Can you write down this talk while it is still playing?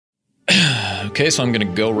Okay, so I'm going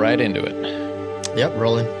to go right into it. Yep,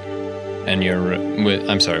 rolling. And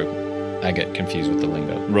I'm sorry, I get confused with the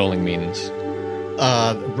lingo. Rolling means?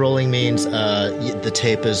 Rolling means the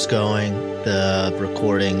tape is going, the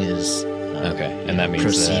recording is okay, and that means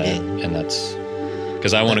proceeding. And that's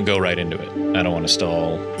because I want to go right into it. I don't want to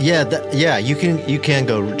stall. Yeah, you can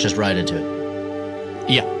go just right into it.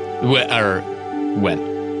 Yeah, or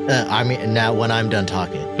when? I mean, now when I'm done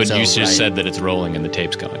talking. But you just said that it's rolling and the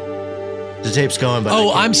tape's going. The tape's going,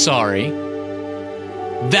 but I'm sorry.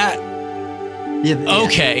 That. Yeah.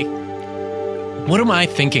 Okay. What am I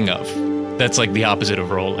thinking of? That's like the opposite of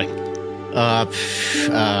rolling. Yeah.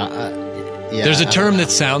 There's a term that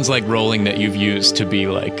sounds like rolling that you've used to be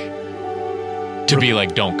like,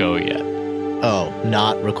 don't go yet. Oh,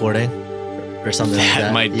 not recording, or something like that.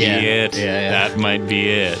 That might be it. Yeah. That might be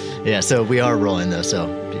it. Yeah. So we are rolling though. So.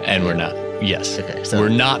 And we're not. Yes. Okay. So we're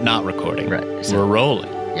not recording. Right. So, we're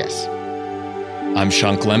rolling. Yes. I'm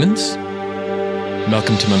Shunk Lemons.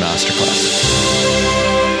 Welcome to my masterclass.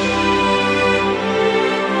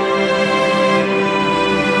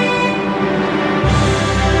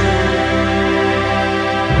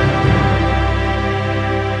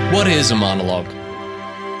 What is a monologue?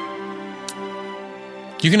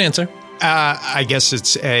 You can answer. I guess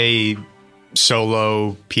it's a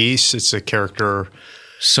solo piece. It's a character.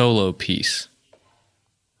 Solo piece.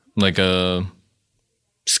 Like a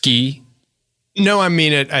ski? No, I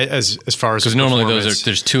mean it as far as because normally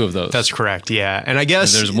there's two of those. That's correct. Yeah, and I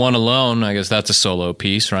guess there's one alone. I guess that's a solo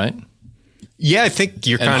piece, right? Yeah, I think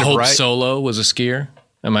you're kind of Hope right. Solo was a skier.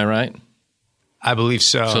 Am I right? I believe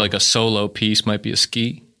so. So like a solo piece might be a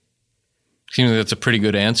ski. Seems like that's a pretty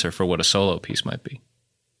good answer for what a solo piece might be.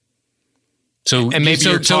 So and maybe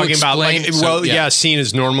you're talking about like yeah, scene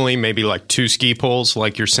is normally maybe like two ski poles,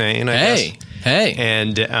 like you're saying. I guess. Hey,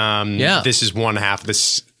 and this is one half of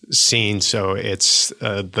this scene, so it's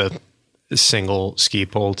the single ski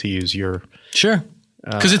pole to use your sure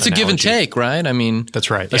because it's analogy. A give and take, right? I mean,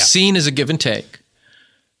 that's right. A scene is a give and take,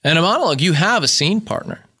 and a monologue you have a scene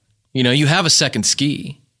partner. You know, you have a second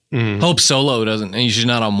ski. Mm-hmm. Hope Solo doesn't, and she's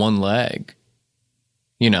not on one leg.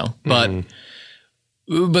 You know, but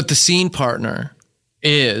the scene partner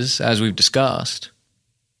is, as we've discussed,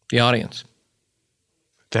 the audience.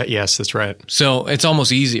 Yes, that's right. So it's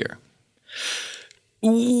almost easier.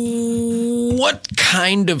 What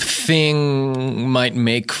kind of thing might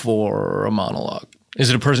make for a monologue? Is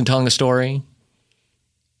it a person telling a story?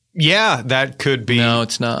 Yeah, that could be. No,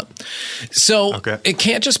 it's not. So It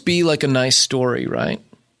can't just be like a nice story, right?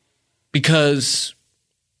 Because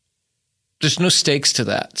there's no stakes to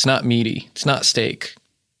that. It's not meaty. It's not steak.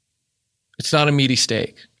 It's not a meaty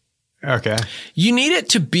steak. Okay. You need it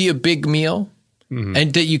to be a big meal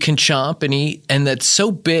and that you can chomp and eat, and that's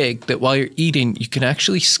so big that while you're eating, you can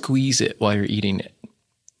actually squeeze it while you're eating it.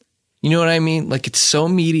 You know what I mean? Like it's so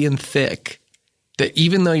meaty and thick that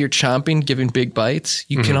even though you're chomping, giving big bites,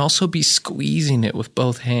 you can also be squeezing it with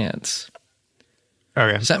both hands.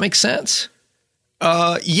 Okay. Does that make sense?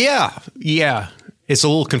 Yeah. It's a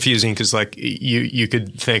little confusing because like you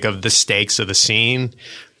could think of the stakes of the scene,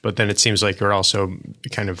 but then it seems like you're also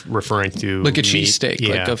kind of referring to like a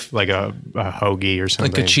cheesesteak, like a hoagie or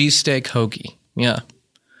something. Like a cheesesteak hoagie, yeah.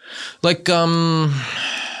 Like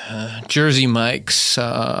Jersey Mike's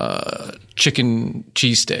chicken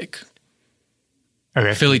cheesesteak.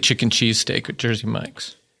 Okay. Philly chicken cheesesteak at Jersey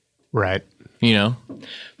Mike's. Right. You know,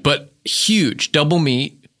 but huge, double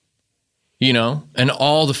meat. You know, and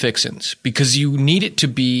all the fixins, because you need it to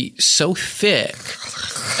be so thick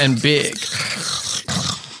and big.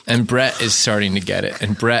 And Brett is starting to get it.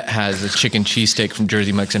 And Brett has a chicken cheesesteak from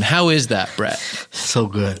Jersey Mike's. And how is that, Brett? So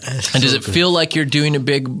good. And does it feel like you're doing a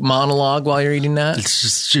big monologue while you're eating that?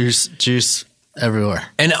 It's just juice everywhere.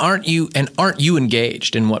 And aren't you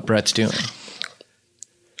engaged in what Brett's doing?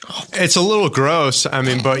 It's a little gross. I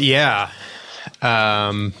mean, but yeah.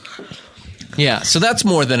 Yeah, so that's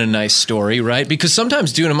more than a nice story, right? Because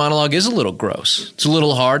sometimes doing a monologue is a little gross. It's a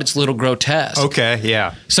little hard. It's a little grotesque. Okay,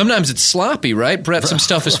 yeah. Sometimes it's sloppy, right? Brett, some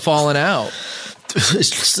stuff is falling out.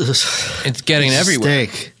 It's getting everywhere.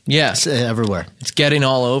 Steak. Yeah. It's everywhere. It's getting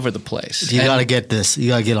all over the place. You got to get this. You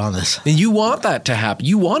got to get on this. And you want that to happen.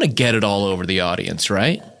 You want to get it all over the audience,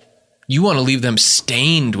 right? You want to leave them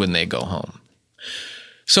stained when they go home.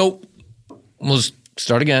 So we'll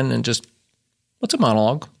start again and just, what's a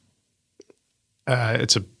monologue?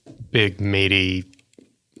 It's a big, meaty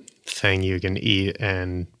thing you can eat,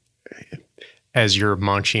 and as you're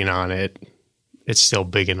munching on it, it's still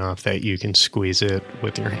big enough that you can squeeze it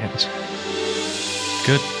with your hands.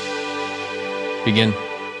 Good. Begin.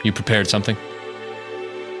 You prepared something?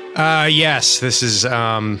 Yes, this is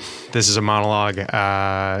a monologue.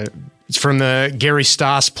 It's from the Gary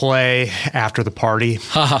Stoss play After the Party.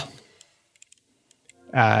 Haha.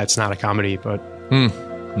 It's not a comedy, but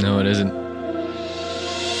No, it isn't.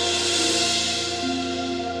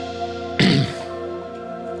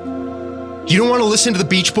 You don't want to listen to the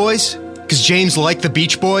Beach Boys because James liked the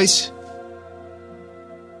Beach Boys.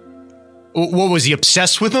 What was he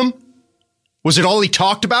obsessed with them? Was it all he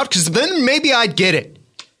talked about? Because then maybe I'd get it.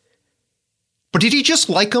 But did he just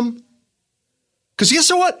like them? Because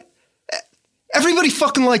guess what? Everybody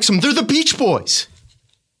fucking likes them. They're the Beach Boys.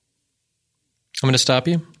 I'm going to stop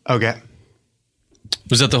you. Okay.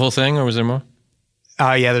 Was that the whole thing, or was there more?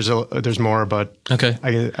 Yeah, there's more, but okay.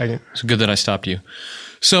 It's good that I stopped you.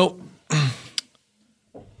 So,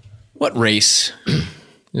 what race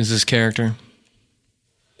is this character?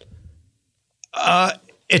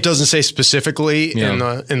 It doesn't say specifically in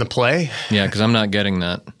the play. Yeah, because I'm not getting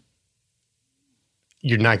that.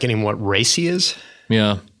 You're not getting what race he is?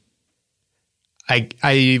 Yeah.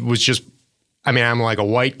 I was just, I mean, I'm like a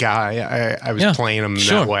white guy. I was playing him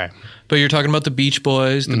that way. But you're talking about the Beach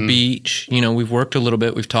Boys, the beach. You know, we've worked a little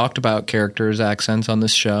bit. We've talked about characters' accents on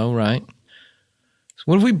this show, right? So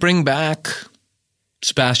what if we bring back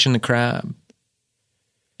Sebastian the Crab?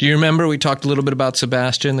 Do you remember we talked a little bit about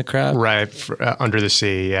Sebastian the Crab? Right, Under the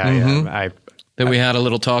Sea, yeah. We had a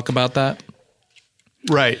little talk about that?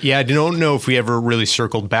 Right, yeah, I don't know if we ever really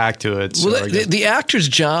circled back to it. So well, the actor's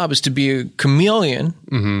job is to be a chameleon,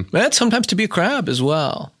 but sometimes to be a crab as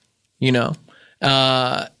well, you know?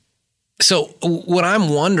 So what I'm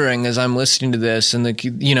wondering as I'm listening to this, and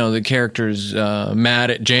the character's mad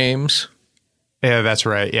at James. Yeah, that's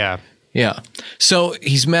right, yeah. Yeah. So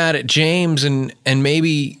he's mad at James and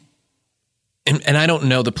maybe, and I don't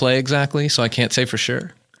know the play exactly, so I can't say for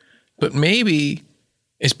sure, but maybe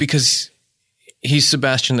it's because he's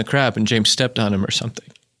Sebastian the Crab and James stepped on him or something.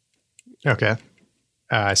 Okay.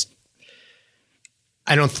 I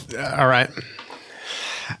don't, all right.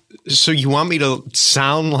 So you want me to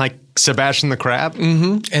sound like Sebastian the Crab?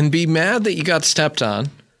 Mm-hmm. And be mad that you got stepped on.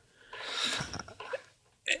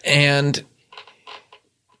 And,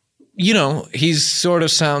 you know, he sort of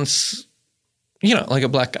sounds, you know, like a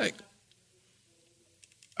black guy.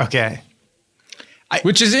 Okay.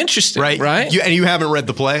 Which is interesting, right? And you haven't read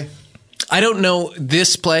the play? I don't know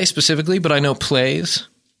this play specifically, but I know plays.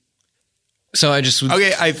 So I just...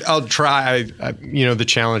 Okay, I'll try. The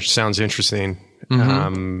challenge sounds interesting.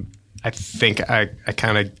 I think I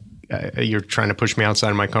kind of... you're trying to push me outside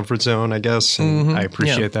of my comfort zone, I guess. And I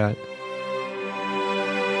appreciate that.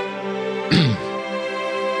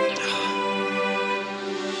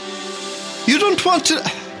 You don't want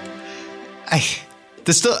to...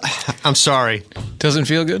 I'm sorry. Doesn't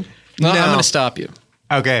feel good? Well, no. I'm going to stop you.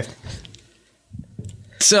 Okay.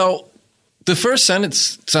 So the first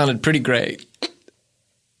sentence sounded pretty great.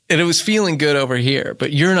 And it was feeling good over here,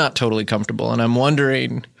 but you're not totally comfortable. And I'm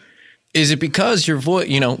wondering, is it because your voice,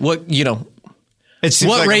 what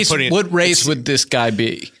race would this guy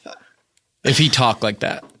be if he talked like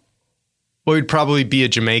that? Well, he'd probably be a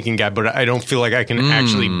Jamaican guy, but I don't feel like I can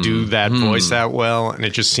actually do that voice that well. And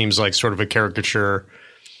it just seems like sort of a caricature.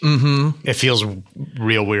 It feels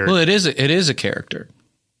real weird. Well, it is a character.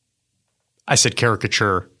 I said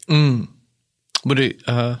caricature. But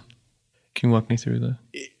can you walk me through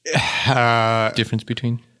the difference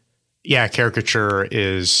between? Yeah, caricature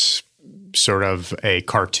is sort of a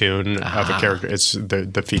cartoon of a character. It's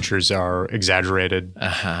the features are exaggerated.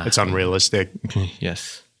 It's unrealistic.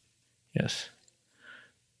 Yes.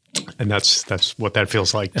 And that's what that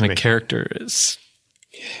feels like to me. And a character is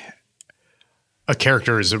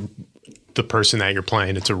the person that you're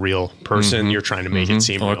playing. It's a real person. You're trying to make it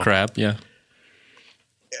seem real. Or crab, yeah.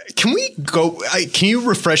 Can we go? Can you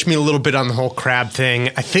refresh me a little bit on the whole crab thing?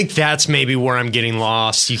 I think that's maybe where I'm getting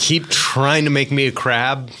lost. You keep trying to make me a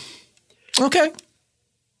crab. Okay.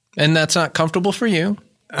 And that's not comfortable for you.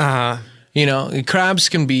 Crabs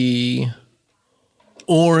can be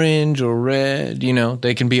orange or red.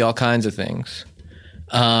 They can be all kinds of things.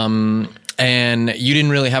 And you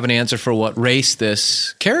didn't really have an answer for what race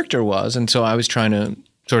this character was. And so I was trying to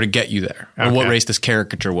sort of get you there. Or what race this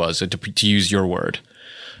caricature was, to use your word.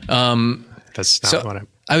 That's not what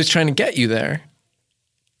I was trying to get you there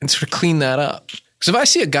and sort of clean that up. Because if I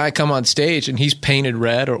see a guy come on stage and he's painted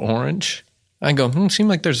red or orange, I go, seems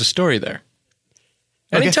like there's a story there.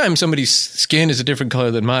 Okay. Anytime somebody's skin is a different color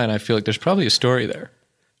than mine, I feel like there's probably a story there.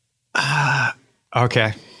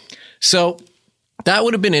 Okay. So that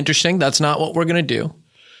would have been interesting. That's not what we're going to do.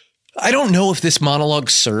 I don't know if this monologue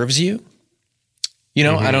serves you. You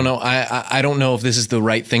know, I don't know. I don't know if this is the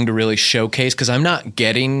right thing to really showcase because I'm not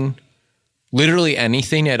getting literally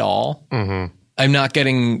anything at all. I'm not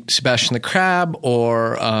getting Sebastian the Crab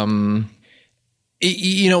or,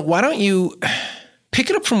 you know, why don't you pick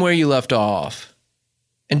it up from where you left off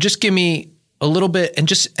and just give me a little bit and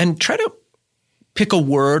try to pick a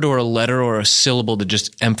word or a letter or a syllable to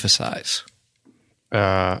just emphasize.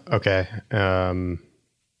 Okay. And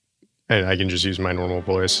I can just use my normal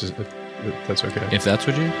voice. If that's okay. If that's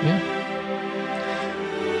what yeah.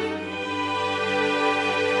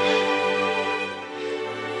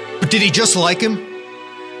 But did he just like him?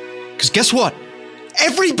 Because guess what?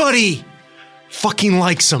 Everybody fucking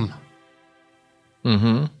likes him.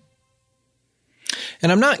 And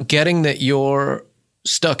I'm not getting that you're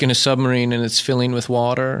stuck in a submarine and it's filling with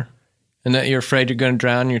water and that you're afraid you're going to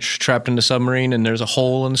drown. You're trapped in the submarine and there's a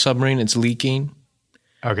hole in the submarine. It's leaking.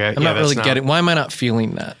 Okay. I'm not really getting. Why am I not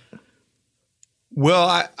feeling that?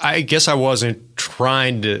 Well, I guess I wasn't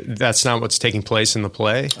trying to. That's not what's taking place in the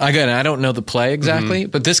play. Again, I don't know the play exactly,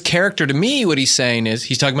 but this character to me, what he's saying is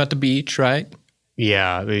he's talking about the beach, right?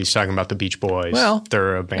 Yeah, he's talking about the Beach Boys. Well,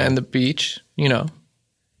 they're a band. And the beach, you know,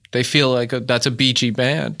 they feel like that's a beachy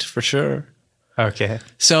band for sure. Okay.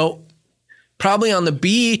 So probably on the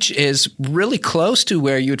beach is really close to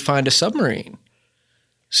where you would find a submarine.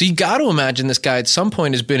 So you got to imagine this guy at some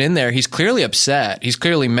point has been in there. He's clearly upset. He's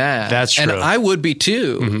clearly mad. That's true. And I would be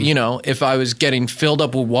too, you know, if I was getting filled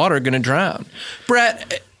up with water, going to drown.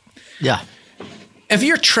 Brett. Yeah. If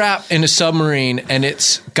you're trapped in a submarine and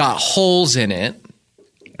it's got holes in it,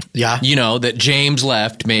 Yeah. you know, that James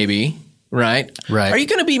left maybe, right? Right. Are you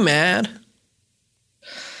going to be mad?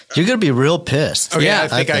 You're going to be real pissed. Oh, yeah, Yeah, I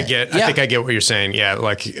think I Yeah. get what you're saying. Yeah,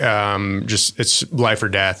 like just it's life or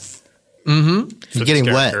death. You're getting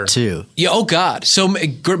wet too. Yeah. Oh God. So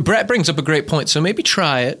Brett brings up a great point. So maybe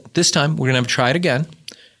try it this time. We're going to try it again.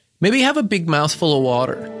 Maybe have a big mouthful of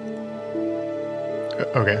water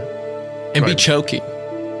Okay. and be choking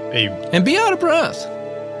and be out of breath.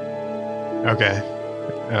 Okay.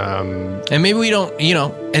 And maybe we don't, you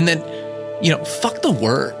know, and then, you know, fuck the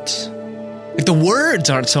words. Like the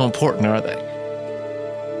words aren't so important, are they?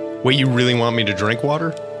 Wait, you really want me to drink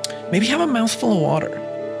water? Maybe have a mouthful of water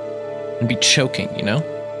and be choking, you know?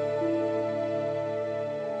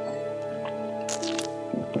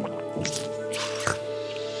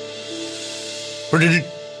 But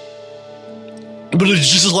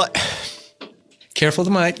it's just like. Careful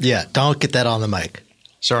with the mic. Yeah. Don't get that on the mic.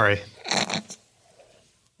 Sorry.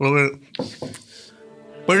 But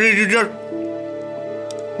did you just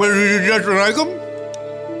like him?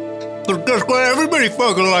 That's why everybody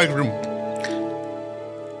fucking likes him.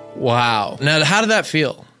 Wow. Now, how did that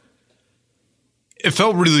feel? It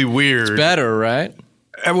felt really weird. Better, right?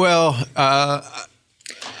 Well,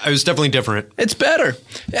 it was definitely different. It's better.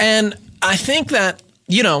 And I think that,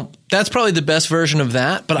 you know, that's probably the best version of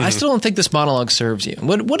that, but I still don't think this monologue serves you.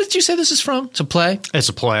 What did you say this is from? It's a play? It's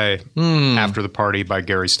a play, After the Party by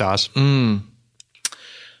Gary Stoss.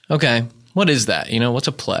 Okay. What is that? You know, what's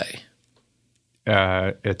a play?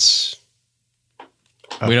 It's...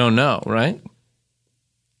 we don't know, right?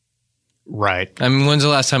 Right. I mean, when's the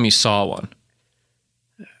last time you saw one?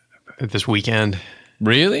 This weekend.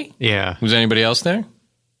 Really? Yeah. Was anybody else there?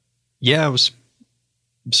 Yeah, it was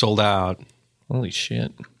sold out. Holy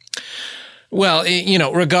shit. Well, you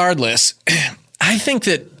know, regardless, I think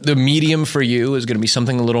that the medium for you is going to be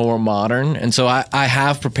something a little more modern. And so I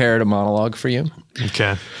have prepared a monologue for you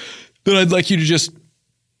Okay. that I'd like you to just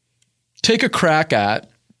take a crack at.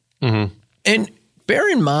 And bear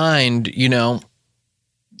in mind, you know,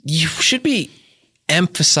 you should be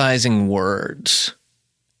emphasizing words.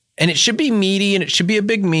 And it should be meaty and it should be a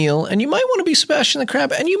big meal. And you might want to be Sebastian the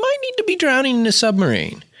Crab and you might need to be drowning in a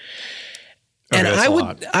submarine. And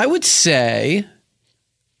I would say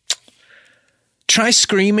try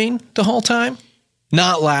screaming the whole time.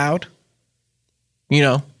 Not loud, you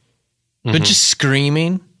know, but just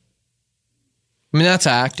screaming. I mean, that's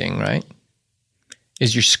acting, right?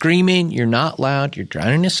 Is you're screaming, you're not loud, you're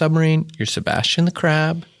drowning in a submarine, you're Sebastian the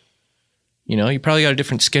Crab. You know, you probably got a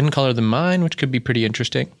different skin color than mine, which could be pretty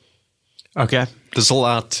interesting. Okay. That's a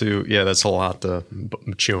lot to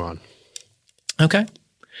chew on. Okay.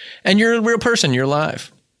 And you're a real person. You're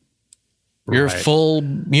alive. You're a full,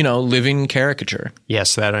 you know, living caricature.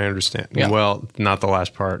 Yes, that I understand. Yeah. Well, not the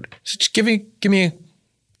last part. So just give me a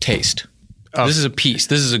taste. This is a piece.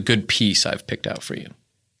 This is a good piece I've picked out for you.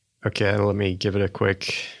 Okay, let me give it a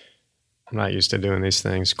quick. I'm not used to doing these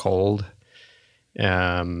things cold.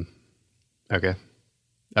 Okay.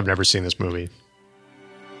 I've never seen this movie.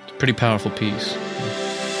 It's a pretty powerful piece.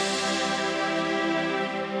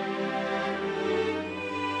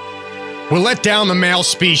 We let down the male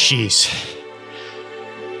species.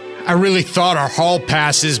 I really thought our hall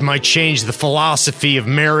passes might change the philosophy of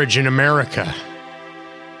marriage in America.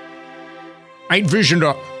 I envisioned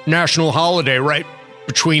a national holiday right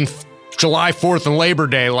between July 4th and Labor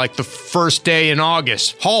Day, like the first day in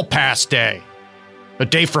August. Hall Pass Day. A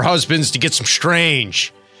day for husbands to get some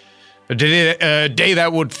strange. A day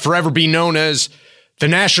that would forever be known as the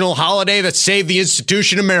national holiday that saved the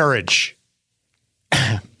institution of marriage.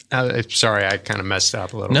 Sorry, I kind of messed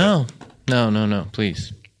up a little bit. No,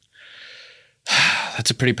 please.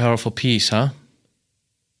 That's a pretty powerful piece, huh?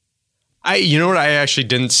 You know what? I actually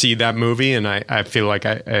didn't see that movie, and I feel like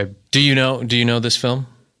I Do you know this film?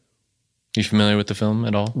 You familiar with the film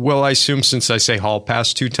at all? Well, I assume since I say Hall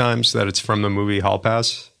Pass 2 times that it's from the movie Hall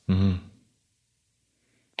Pass. Mm-hmm.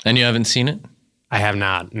 And you haven't seen it? I have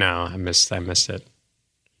not. No, I missed it.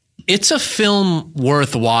 It's a film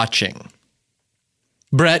worth watching.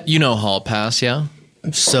 Brett, you know Hall Pass, yeah?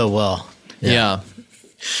 So well. Yeah.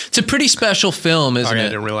 It's a pretty special film, isn't it? I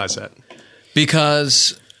didn't realize that.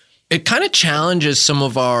 Because it kind of challenges some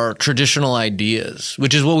of our traditional ideas,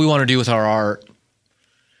 which is what we want to do with our art.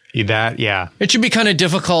 That, yeah. It should be kind of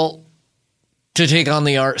difficult to take on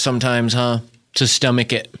the art sometimes, huh? To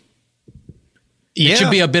stomach it. Yeah. It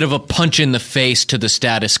should be a bit of a punch in the face to the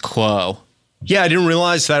status quo. Yeah, I didn't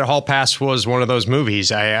realize that Hall Pass was one of those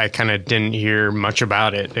movies. I kind of didn't hear much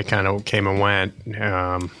about it. It kind of came and went.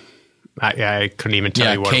 I couldn't even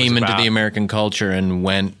tell you what it was about. Came into the American culture and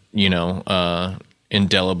went,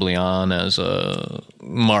 indelibly on as a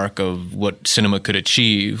mark of what cinema could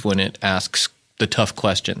achieve when it asks the tough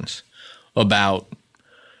questions about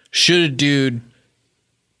should a dude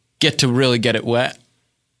get to really get it wet?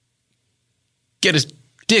 Get his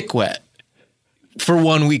dick wet for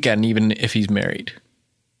one weekend, even if he's married.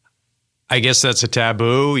 I guess that's a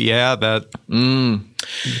taboo. Yeah, that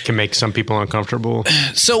can make some people uncomfortable,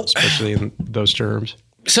 so especially in those terms.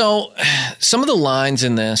 So some of the lines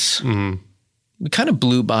in this, we kind of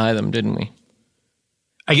blew by them, didn't we?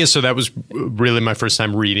 I guess so. That was really my first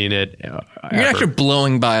time reading it. You're an actor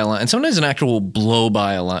blowing by a line. Sometimes an actor will blow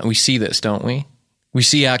by a line. We see this, don't we? We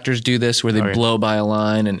see actors do this where they blow by a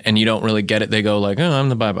line and you don't really get it. They go like, "Oh, I'm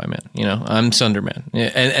the bye-bye man. I'm Sunderman."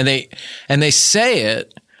 And they say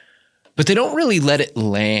it, but they don't really let it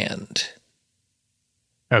land.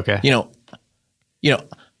 Okay.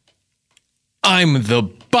 I'm the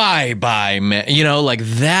bye-bye man. Like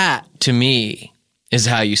that to me is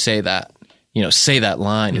how you say that. Say that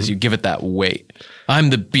line as you give it that weight. I'm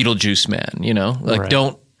the Beetlejuice man,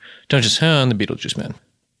 don't just, I'm the Beetlejuice man.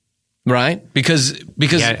 Right? Because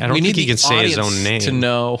I don't think he can say his own name to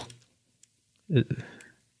know.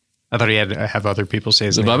 I thought he had to have other people say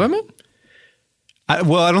his name. The Bye-Bye Man?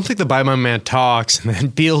 I don't think the Bye-Bye Man talks, and then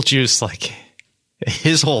Beetlejuice,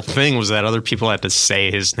 his whole thing was that other people had to say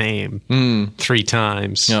his name 3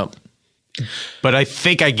 times. Yep. But I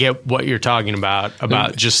think I get what you're talking about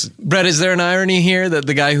just... Brett, is there an irony here that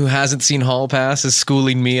the guy who hasn't seen Hall Pass is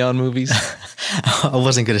schooling me on movies? I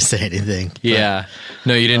wasn't going to say anything. Yeah.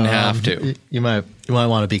 No, you didn't have to. You might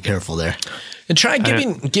want to be careful there. And try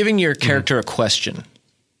giving your character a question.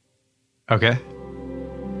 Okay.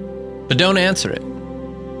 But don't answer it.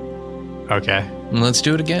 Okay. And let's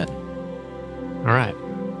do it again. All right.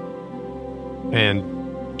 And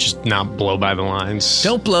just not blow by the lines.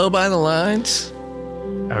 Don't blow by the lines.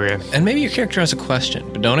 Okay. And maybe your character has a question,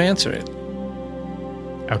 but don't answer it.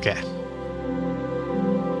 Okay.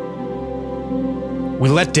 We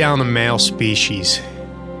let down the male species.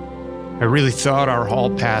 I really thought our hall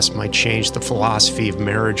pass might change the philosophy of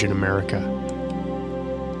marriage in America.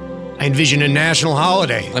 I envisioned a national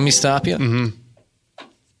holiday. Let me stop you. Mm-hmm.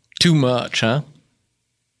 Too much, huh?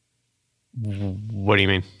 What do you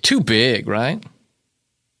mean? Too big, right?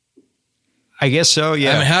 I guess so,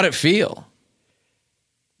 yeah. I mean, how'd it feel?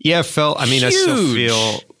 Yeah, it felt... I mean, huge. I still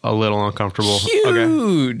feel a little uncomfortable.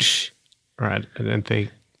 Huge. Okay. All right, I didn't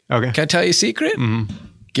think... Okay. Can I tell you a secret? Mm-hmm.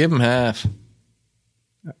 Give him half.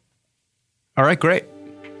 All right, great.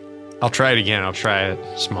 I'll try it again. I'll try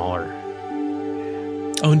it smaller.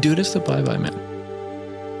 Oh, and do it as the Bye-Bye Man.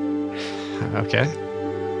 Okay.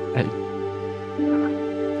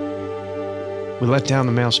 We let down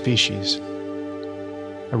the male species.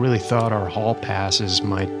 I really thought our hall passes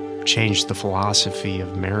might change the philosophy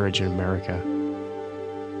of marriage in America.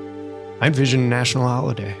 I envisioned a national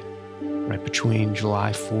holiday right between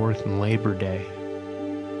July 4th and Labor Day,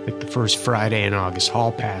 like the first Friday in August,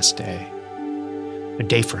 Hall Pass Day. A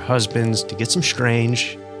day for husbands to get some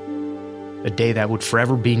strange, a day that would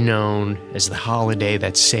forever be known as the holiday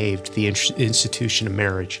that saved the institution of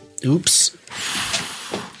marriage. Oops.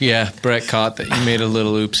 Yeah, Brett caught that you made a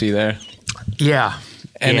little oopsie there. Yeah.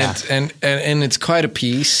 And Yeah. it's quite a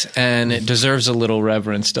piece, and it deserves a little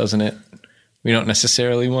reverence, doesn't it? We don't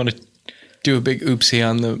necessarily want to do a big oopsie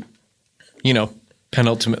on the,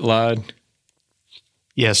 penultimate line.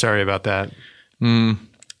 Yeah, sorry about that.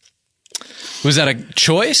 Was that a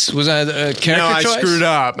choice? Was that a character choice?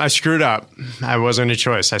 No, I screwed up. I wasn't a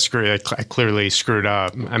choice. I clearly screwed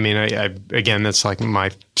up. I mean, I again, that's like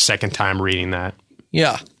my second time reading that.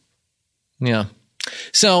 Yeah. Yeah.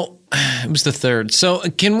 So it was the third. So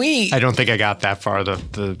can we... I don't think I got that far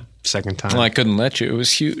the second time. Well, I couldn't let you. It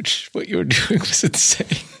was huge. What you were doing was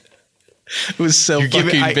insane. It was so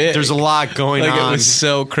big. There's a lot going on. It was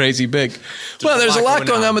so crazy big. There's a lot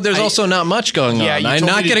going on, but there's also not much going on. I'm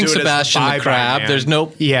not getting Sebastian the Crab. There's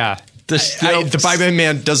no... Yeah. The Bye-Bye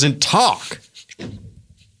Man doesn't talk.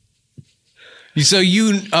 So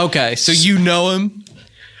you know him?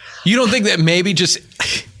 You don't think that maybe just...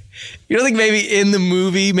 You don't think maybe in the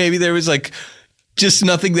movie, maybe there was like just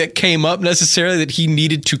nothing that came up necessarily that he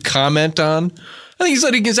needed to comment on? I think he's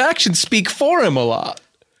letting his actions speak for him a lot.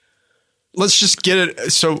 Let's just get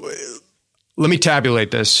it. So let me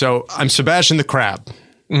tabulate this. So I'm Sebastian the Crab.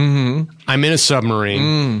 Mm-hmm. I'm in a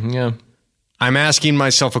submarine. Yeah. I'm asking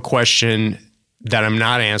myself a question that I'm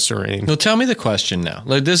not answering. No, tell me the question now.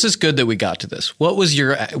 Like, this is good that we got to this. What was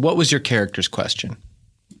your character's question?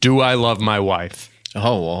 Do I love my wife?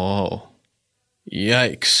 Oh,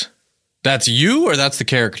 yikes. That's you or that's the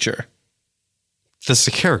caricature? That's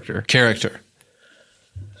the character.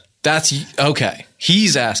 That's okay.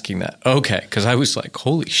 He's asking that. Okay. Because I was like,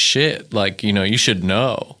 holy shit. Like, you should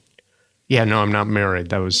know. Yeah, no, I'm not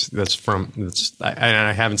married.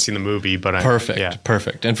 I haven't seen the movie, but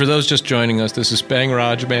Perfect. And for those just joining us, this is Bang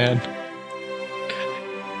Raj Man.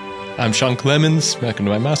 I'm Sean Clemens. Welcome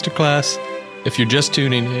to my masterclass. If you're just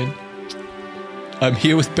tuning in, I'm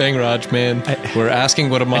here with Bang Raj Man. We're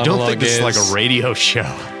asking what a monologue is. I don't think this is like a radio show.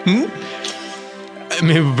 I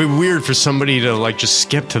mean, it would be weird for somebody to like just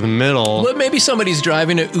skip to the middle. Well, maybe somebody's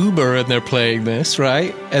driving an Uber and they're playing this,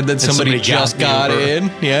 right? And then somebody just got in.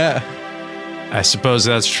 Yeah. I suppose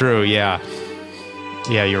that's true. Yeah.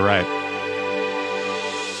 Yeah, you're right.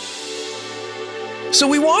 So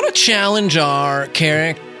we want to challenge our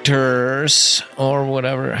characters or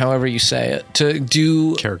whatever, however you say it, to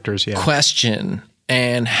do characters, question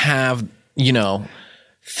and have,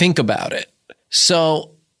 think about it.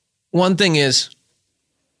 So one thing is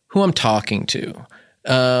who I'm talking to.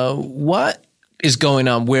 What is going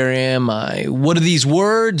on? Where am I? What do these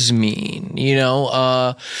words mean?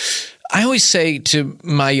 I always say to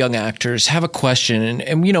my young actors, have a question.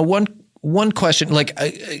 And one question, like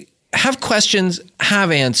have questions,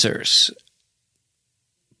 have answers,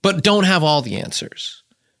 but don't have all the answers,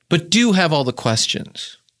 but do have all the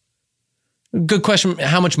questions. Good question.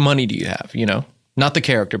 How much money do you have? Not the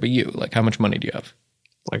character, but you. Like, how much money do you have?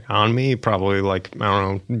 Like on me, probably like, I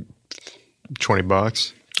don't know,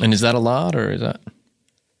 $20. And is that a lot or is that?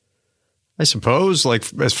 I suppose, like,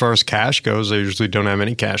 as far as cash goes, I usually don't have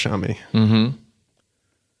any cash on me. Mm-hmm.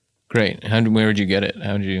 Great. Where did you get it?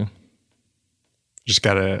 How did you? Just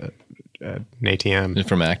got an ATM. Is it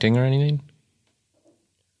from acting or anything?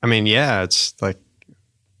 I mean, yeah, it's like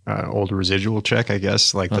an old residual check, I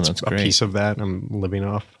guess. Like, that's a piece of that I'm living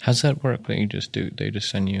off. How's that work? That you just do? They just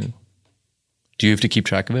send you? Do you have to keep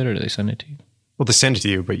track of it or do they send it to you? Well, they send it to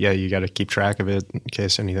you, but yeah, you got to keep track of it in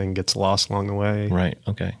case anything gets lost along the way. Right.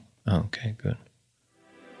 Okay. Oh, okay, good.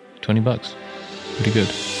 $20. Pretty good.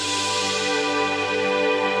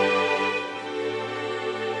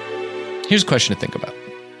 Here's a question to think about.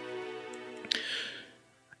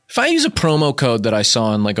 If I use a promo code that I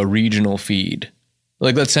saw in like a regional feed,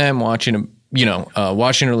 like let's say I'm watching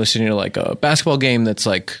watching or listening to like a basketball game that's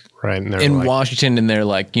like in Washington, and they're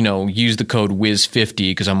like, use the code WIZ50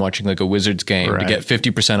 because I'm watching like a Wizards game to get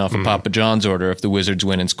 50% off a Papa John's order if the Wizards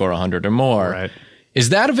win and score 100 or more. Right. Is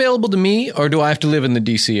that available to me, or do I have to live in the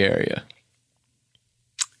DC area?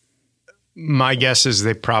 My guess is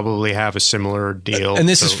they probably have a similar deal. And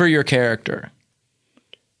this is for your character.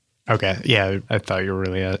 Okay. Yeah, I thought you were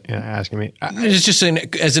really asking me. It's just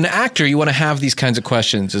as an actor, you want to have these kinds of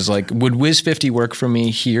questions. Is like, would WIZ50 work for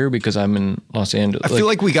me here because I'm in Los Angeles? I feel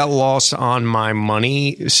like we got lost on my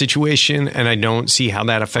money situation, and I don't see how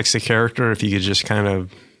that affects the character. If you could just kind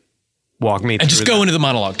of walk me through. And just go into the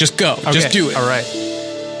monologue. Just go. Okay. Just do it. All right.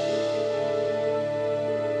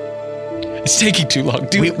 It's taking too long.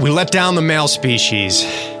 We let down the male species.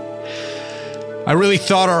 I really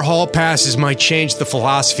thought our hall passes might change the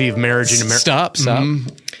philosophy of marriage in America. Stop. Mm-hmm.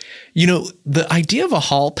 The idea of a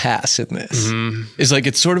hall pass in this is like,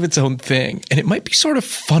 it's sort of its own thing. And it might be sort of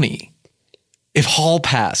funny if hall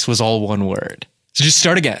pass was all one word. So just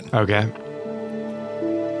start again. Okay.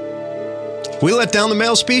 We let down the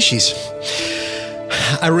male species.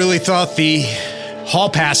 I really thought the hall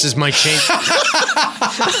passes might change.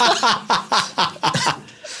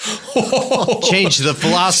 Change the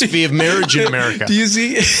philosophy of marriage in America. Do you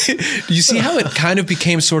see how it kind of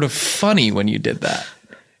became sort of funny when you did that?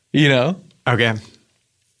 You know? Okay.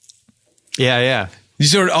 Yeah. You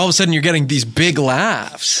sort of all of a sudden you're getting these big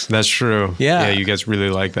laughs. That's true. Yeah. You guys really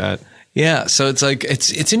like that. Yeah. So it's like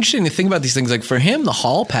it's interesting to think about these things. Like for him, the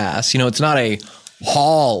hall pass, it's not a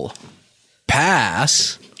hall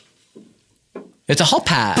pass. It's a hall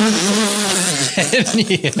pass.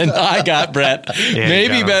 and I got Brett. Yeah,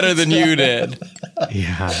 maybe better than you did.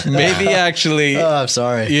 Yeah. Maybe actually. Oh, I'm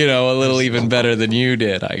sorry. A little even better than you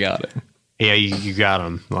did. I got it. Yeah, you got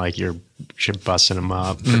him. Like you're busting him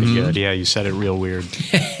up pretty good. Yeah, you said it real weird.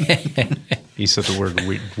 You said the word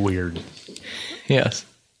weird. Yes.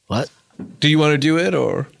 What? Do you want to do it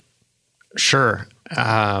or? Sure.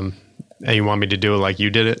 And you want me to do it like you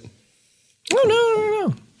did it?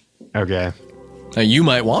 No. Okay. Now, you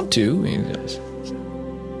might want to.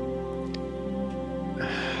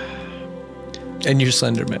 And you're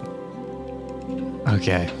Slenderman.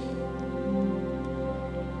 Okay.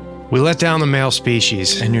 We let down the male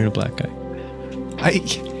species. And you're a black guy.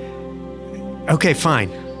 Okay,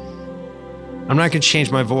 fine. I'm not going to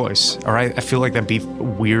change my voice, all right? I feel like that'd be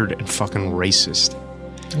weird and fucking racist.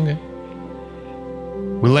 Okay.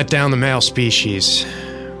 We let down the male species.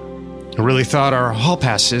 I really thought our hall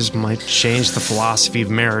passes might change the philosophy of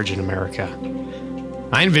marriage in America.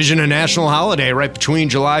 I envision a national holiday right between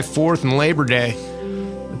July 4th and Labor Day.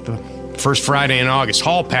 The first Friday in August,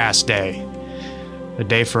 Hall Pass Day. A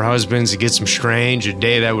day for husbands to get some strange, a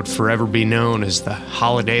day that would forever be known as the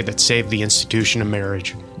holiday that saved the institution of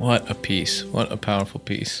marriage. What a piece. What a powerful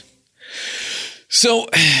piece. So,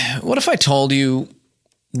 what if I told you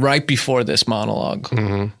right before this monologue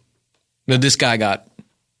that this guy got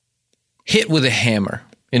hit with a hammer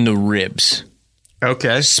in the ribs?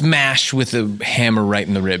 Okay. Smashed with a hammer right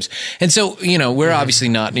in the ribs. And so, we're obviously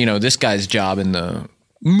not, this guy's job in the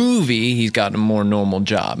movie, he's got a more normal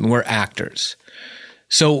job, and we're actors.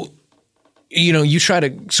 So, you try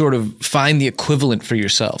to sort of find the equivalent for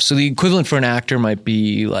yourself. So the equivalent for an actor might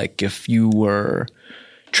be like if you were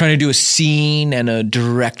trying to do a scene and a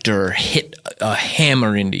director hit a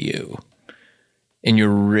hammer into you in your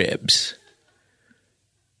ribs.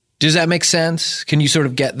 Does that make sense? Can you sort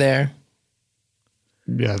of get there?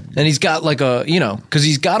 Yeah. And he's got like because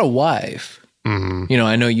he's got a wife. Mm-hmm.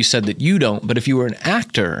 I know you said that you don't, but if you were an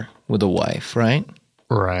actor with a wife, right?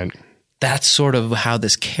 Right. That's sort of how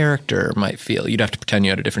this character might feel. You'd have to pretend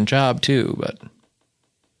you had a different job too, but.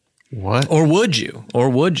 What? Or would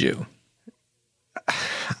you?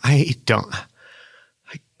 I don't.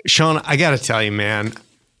 Sean, I got to tell you, man,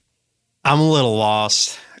 I'm a little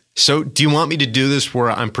lost. So do you want me to do this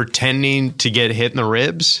where I'm pretending to get hit in the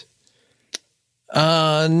ribs?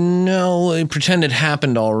 No, pretend it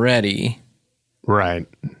happened already. Right.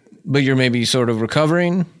 But you're maybe sort of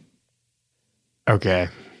recovering? Okay.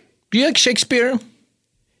 Do you like Shakespeare?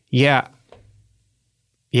 Yeah.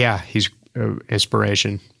 Yeah, he's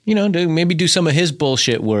inspiration. Maybe do some of his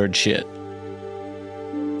bullshit word shit.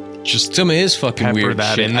 Just some of his fucking weird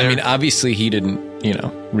that shit. In there. I mean, obviously he didn't,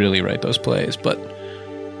 really write those plays, but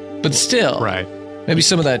still. Right. Maybe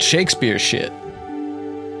some of that Shakespeare shit.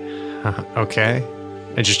 Okay.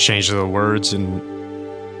 And just change the words and...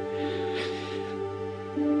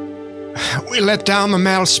 We let down the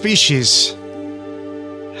male species.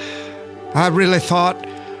 I really thought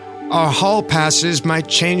our hall passes might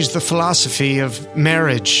change the philosophy of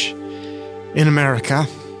marriage in America.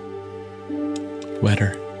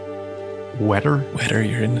 Wetter. Wetter?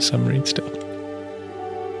 You're in the submarine still.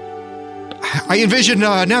 I envisioned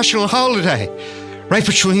a national holiday right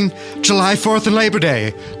between July 4th and Labor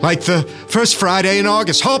Day, like the first Friday in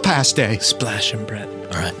August, Hall Pass Day. Splash him, Brett.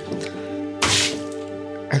 All right.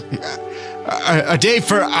 A day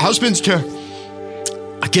for husbands to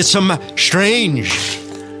get some strange.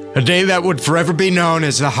 A day that would forever be known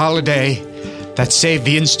as the holiday that saved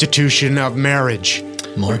the institution of marriage.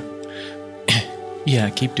 More? Yeah,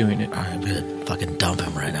 keep doing it. All right, I'm gonna fucking dump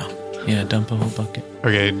him right now. Yeah, dump a whole bucket.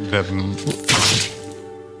 Okay.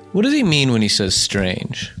 What does he mean when he says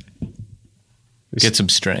strange? Get some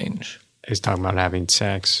strange. He's talking about having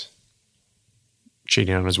sex.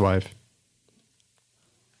 Cheating on his wife.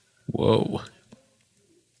 Whoa.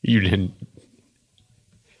 You didn't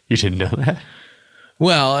know that?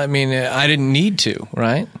 Well, I mean, I didn't need to,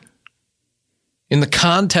 right? In the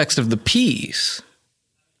context of the piece,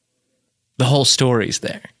 the whole story's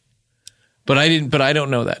there. But I don't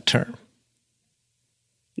know that term.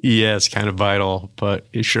 Yeah, it's kind of vital, but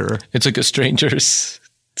sure. It's like a stranger's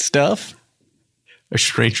stuff. A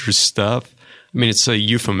stranger's stuff? I mean, it's a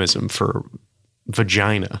euphemism for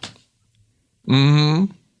vagina.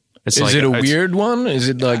 Mm-hmm. Is it a weird one? Is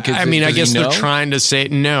it like... I guess they're trying to say...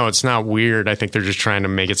 No, it's not weird. I think they're just trying to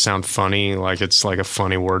make it sound funny. Like it's like a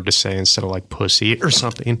funny word to say instead of like pussy or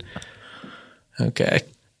something. Okay.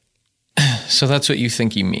 So that's what you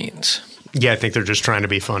think he means. Yeah, I think they're just trying to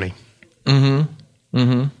be funny. Mm-hmm.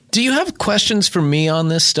 Mm-hmm. Do you have questions for me on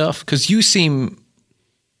this stuff? Because you seem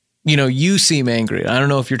angry. I don't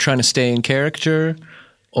know if you're trying to stay in character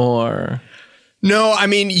or... No, I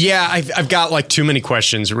mean, yeah, I've got like too many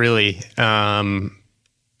questions, really. I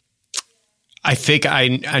think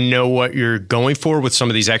I know what you're going for with some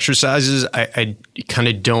of these exercises. I kind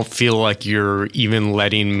of don't feel like you're even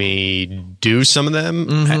letting me do some of them.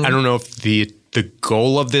 Mm-hmm. I don't know if the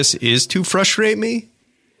goal of this is to frustrate me.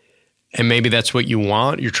 And maybe that's what you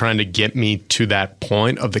want. You're trying to get me to that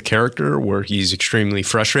point of the character where he's extremely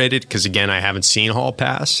frustrated. Because again, I haven't seen Hall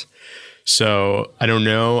Pass. So I don't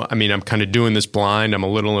know. I mean, I'm kind of doing this blind. I'm a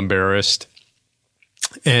little embarrassed.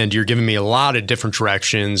 And you're giving me a lot of different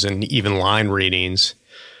directions and even line readings.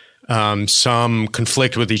 Some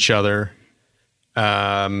conflict with each other.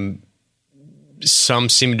 Some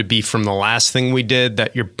seem to be from the last thing we did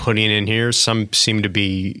that you're putting in here. Some seem to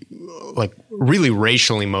be like really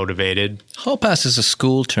racially motivated. Hall Pass is a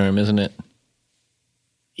school term, isn't it?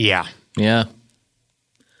 Yeah. Yeah.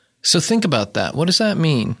 So think about that. What does that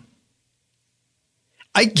mean?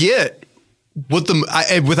 I get what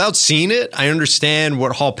without seeing it, I understand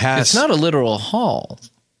what Hall Pass. It's not a literal hall.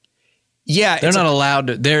 Yeah, they're not allowed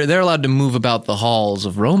to. They're allowed to move about the halls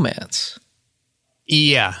of romance.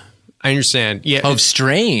 Yeah, I understand. Yeah, of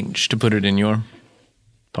strange, to put it in your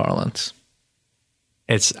parlance.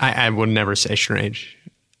 It's I would never say strange.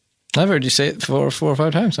 I've heard you say it four or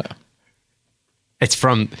 5 times now. It's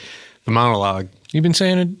from the monologue. You've been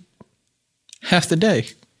saying it half the day.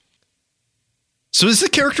 So is the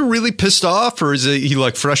character really pissed off, or is he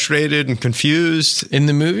like frustrated and confused in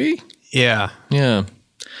the movie? Yeah, yeah.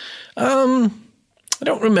 I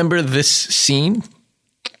don't remember this scene.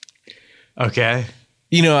 Okay.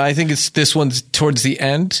 I think it's this one's towards the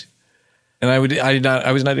end, and I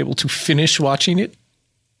was not able to finish watching it.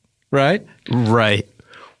 Right. Right.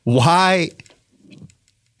 Why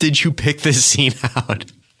did you pick this scene out,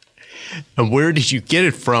 and where did you get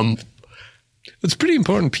it from? It's a pretty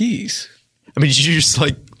important piece. I mean, did you just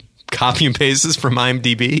like copy and paste this from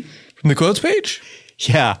IMDb? From the quotes page?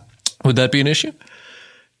 Yeah. Would that be an issue?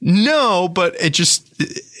 No, but it just,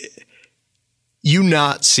 you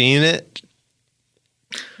not seeing it?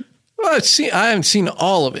 Well, I haven't seen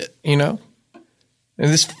all of it, And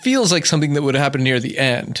this feels like something that would happen near the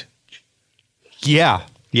end. Yeah.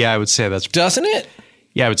 Yeah, I would say that's... Doesn't it?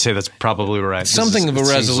 Yeah, I would say that's probably right. Something of a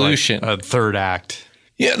resolution. Like a third act.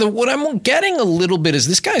 Yeah, what I'm getting a little bit is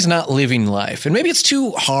this guy's not living life. And maybe it's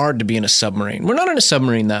too hard to be in a submarine. We're not in a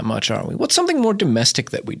submarine that much, are we? What's something more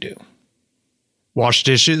domestic that we do? Wash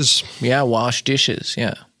dishes? Yeah, wash dishes.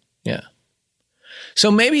 Yeah, yeah.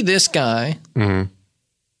 So maybe this guy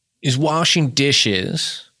is washing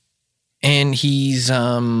dishes and he's, he's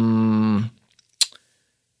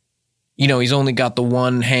only got the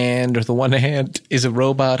one hand, or the one hand is a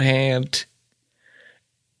robot hand.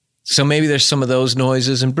 So maybe there's some of those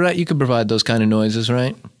noises. And Brett, you could provide those kind of noises,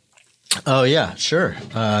 right? Oh, yeah, sure.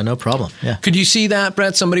 No problem. Yeah. Could you see that,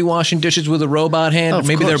 Brett? Somebody washing dishes with a robot hand? Oh,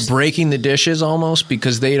 maybe course. They're breaking the dishes almost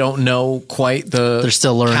because they don't know quite the They're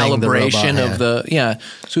still learning calibration the robot of the... Yeah.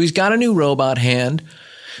 So he's got a new robot hand.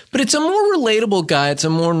 But it's a more relatable guy. It's a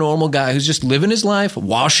more normal guy who's just living his life,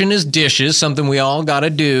 washing his dishes, something we all got to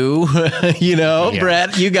do. Yeah.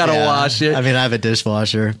 Brett, you got to wash it. I mean, I have a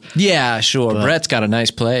dishwasher. Yeah, sure. But Brett's got a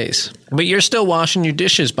nice place. But you're still washing your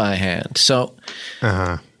dishes by hand. So,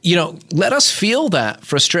 let us feel that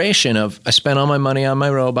frustration of, I spent all my money on my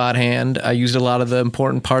robot hand. I used a lot of the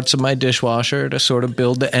important parts of my dishwasher to sort of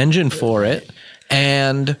build the engine for it.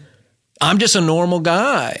 And I'm just a normal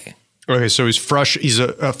guy. Okay, so he's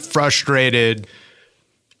a frustrated,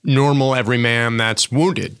 normal everyman that's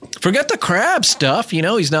wounded. Forget the crab stuff.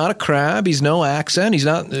 He's not a crab. He's no accent. He's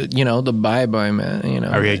not, the bye-bye man.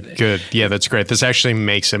 Okay, good. Yeah, that's great. This actually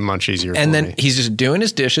makes it much easier and for then me. He's just doing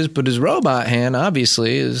his dishes, but his robot hand,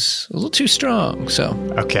 obviously, is a little too strong. So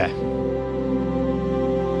okay.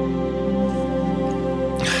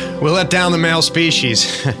 We let down the male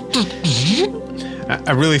species.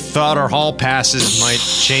 I really thought our hall passes might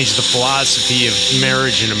change the philosophy of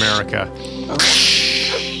marriage in America.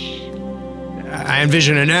 I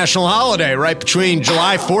envision a national holiday right between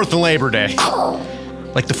July 4th and Labor Day.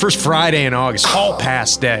 Like the first Friday in August, Hall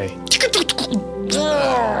Pass Day.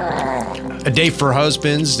 A day for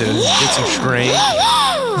husbands to get some strain.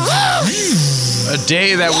 A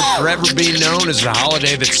day that would forever be known as the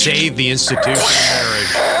holiday that saved the institution of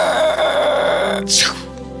marriage.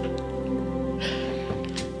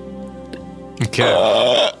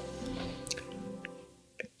 Okay.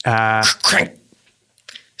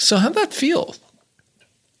 So how'd that feel?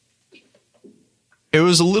 It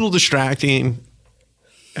was a little distracting,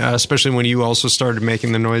 especially when you also started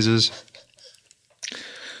making the noises.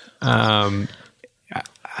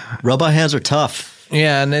 Robot hands are tough.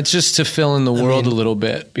 Yeah, and it's just to fill in the world a little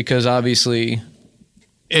bit, because obviously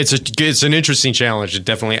it's an interesting challenge. It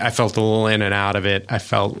definitely, I felt a little in and out of it. I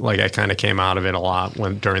felt like I kind of came out of it a lot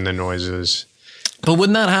during the noises. But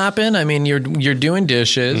wouldn't that happen? I mean, you're doing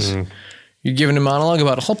dishes, you're giving a monologue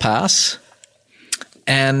about a whole pass,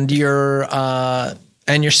 and you're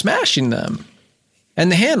smashing them, and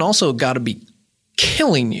the hand also got to be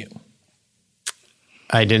killing you.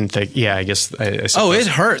 I didn't think. Yeah, I guess. It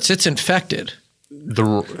hurts. It's infected.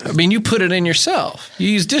 I mean, you put it in yourself. You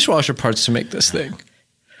use dishwasher parts to make this thing.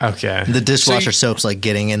 Okay. The dishwasher soap's like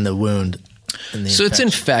getting in the wound. So it's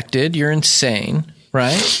infected. You're insane,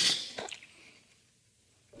 right?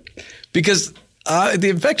 Because the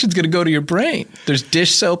infection's going to go to your brain. There's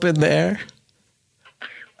dish soap in there,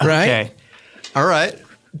 right? Okay. All right.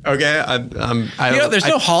 Okay. There's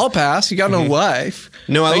no hall pass. You got no wife.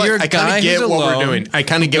 No, I kind of get what we're doing. I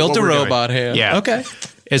kind of get what we're doing. Built a robot hand. Yeah. Okay.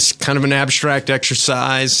 It's kind of an abstract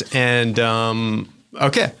exercise, and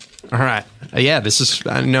okay. All right. Yeah, this is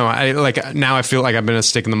now I feel like I've been a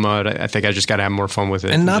stick in the mud. I think I just got to have more fun with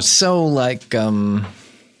it. And not so like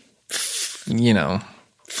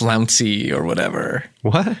flouncy or whatever.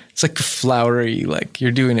 What? It's like flowery, like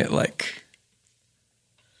you're doing it like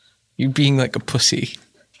you're being like a pussy.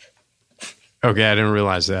 Okay, I didn't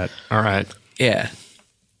realize that. All right. Yeah.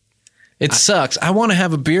 It sucks. I want to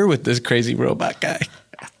have a beer with this crazy robot guy.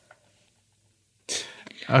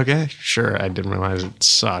 Okay, sure. I didn't realize it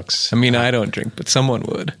sucks. I mean, I don't drink, but someone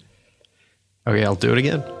would. Okay, I'll do it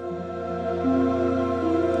again.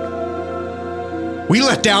 We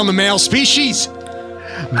let down the male species.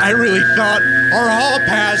 I really thought our hall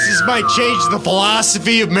passes might change the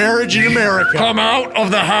philosophy of marriage in America. Come out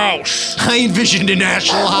of the house. I envisioned a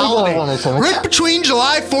national holiday right between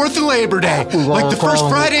July 4th and Labor Day, like the first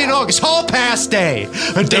Friday in August, Hall Pass Day.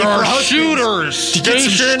 A day for shooters to get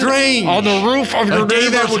some strain on the roof of your a day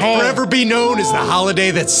that would home. forever be known as the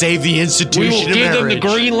holiday that saved the institution of marriage. We will give them the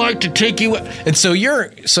green light to take you. And so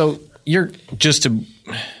you're just a.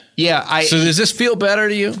 Yeah, so does this feel better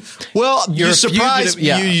to you? Well, you surprised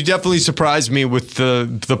yeah. you definitely surprised me with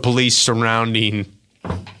the police surrounding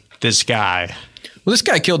this guy. Well, this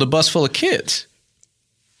guy killed a bus full of kids.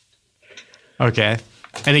 Okay.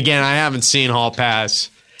 And again, I haven't seen Hall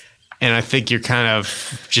Pass, and I think you're kind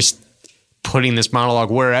of just putting this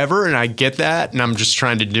monologue wherever, and I get that, and I'm just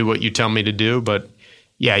trying to do what you tell me to do, but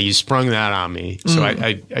yeah, you sprung that on me, so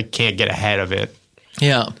I can't get ahead of it.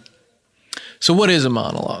 Yeah. So what is a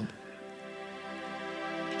monologue?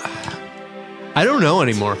 I don't know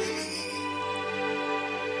anymore.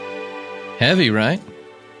 Heavy, right?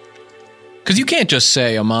 Because you can't just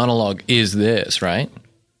say a monologue is this, right?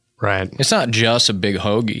 Right. It's not just a big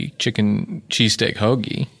hoagie, chicken cheesesteak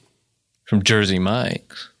hoagie from Jersey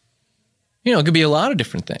Mike's. It could be a lot of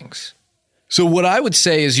different things. So what I would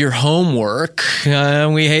say is your homework,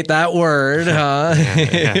 we hate that word, huh?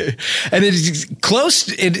 Yeah. And it's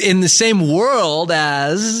close in the same world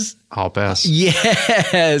as... Hall Pass.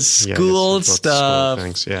 Yes, school stuff. School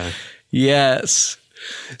things, yeah. Yes.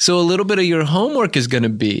 So a little bit of your homework is going to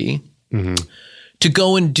be to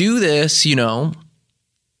go and do this,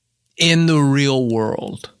 in the real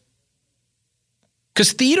world.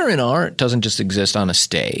 Because theater and art doesn't just exist on a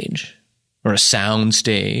stage or a sound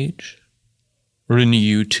stage. Or in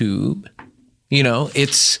YouTube,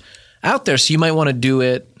 it's out there. So you might want to do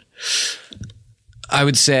it, I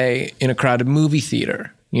would say, in a crowded movie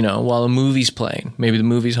theater, while a movie's playing. Maybe the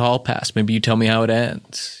movie's Hall Pass. Maybe you tell me how it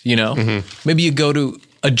ends, Maybe you go to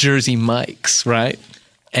a Jersey Mike's, right?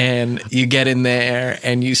 And you get in there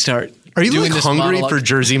and you start Are you doing like this hungry monologue. for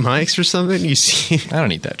Jersey Mike's or something? You see? I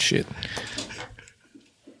don't eat that shit.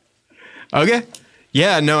 Okay.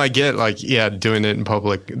 Yeah, no, I get doing it in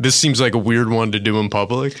public. This seems like a weird one to do in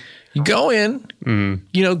public. You go in,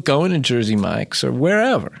 go into Jersey Mike's or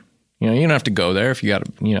wherever. You don't have to go there if you got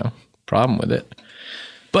a, problem with it.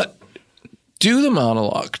 But do the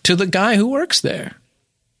monologue to the guy who works there.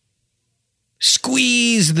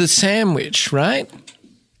 Squeeze the sandwich, right?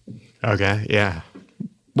 Okay, yeah.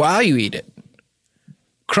 While you eat it.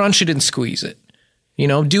 Crunch it and squeeze it.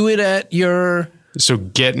 Do it at your... So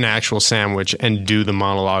get an actual sandwich and do the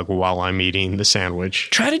monologue while I'm eating the sandwich.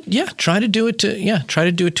 Try to do it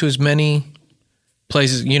to as many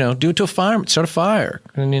places, do it to a fireman, start a fire,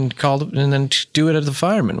 and then do it at the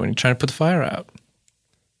fireman when you're trying to put the fire out.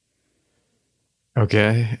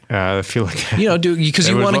 Okay. I feel like because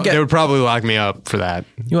you want to get... They would probably lock me up for that.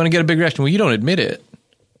 You want to get a big reaction. Well, you don't admit it.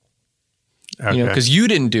 Okay. Because you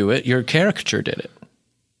didn't do it, your caricature did it.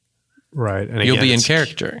 Right. And you'll be in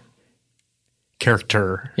character.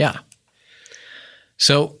 Yeah.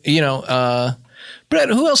 So, Brett,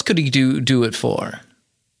 who else could he do it for?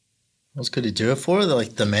 Who else could he do it for?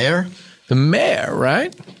 Like the mayor? The mayor,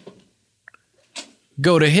 right?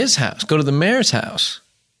 Go to his house. Go to the mayor's house.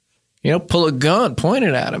 Pull a gun, point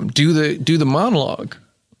it at him. Do the monologue.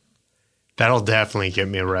 That'll definitely get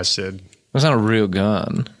me arrested. That's not a real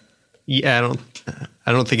gun. Yeah,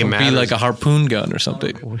 I don't think it matters. Be like a harpoon gun or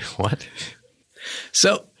something. What?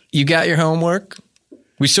 So you got your homework.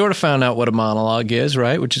 We sort of found out what a monologue is,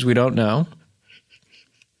 right? Which is we don't know.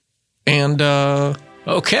 And,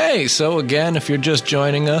 okay. So again, if you're just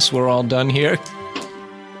joining us, we're all done here.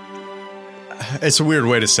 It's a weird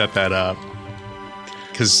way to set that up.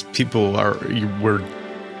 Because people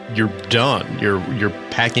you're done. You're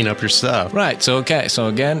packing up your stuff. Right. So, okay. So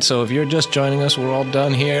again, if you're just joining us, we're all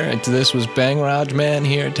done here. And this was Bang Raj Man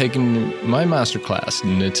here taking my masterclass.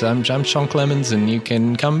 And I'm Sean Clemens, and you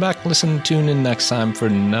can come back, tune in next time for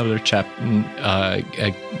another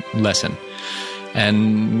lesson.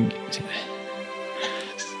 And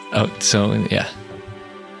yeah.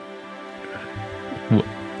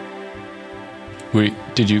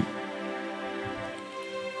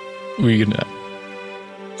 Were you gonna?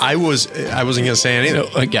 I wasn't gonna say anything.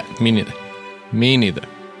 No, yeah, me neither.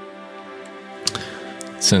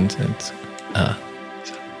 Since we're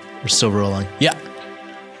still rolling. Yeah.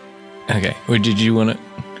 Okay. Or did you want to?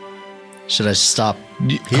 Should I stop?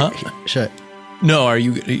 Huh? Should I? No. Are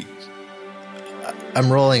you?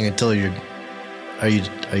 I'm rolling until you're. Are you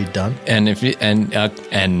done? And if you, and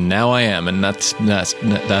now I am, and that's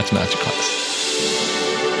masterclass.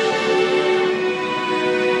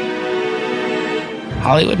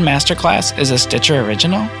 Hollywood Masterclass is a Stitcher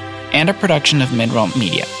original and a production of Midroll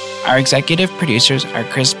Media. Our executive producers are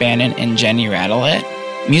Chris Bannon and Jenny Radelet.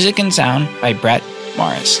 Music and sound by Brett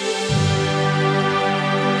Morris.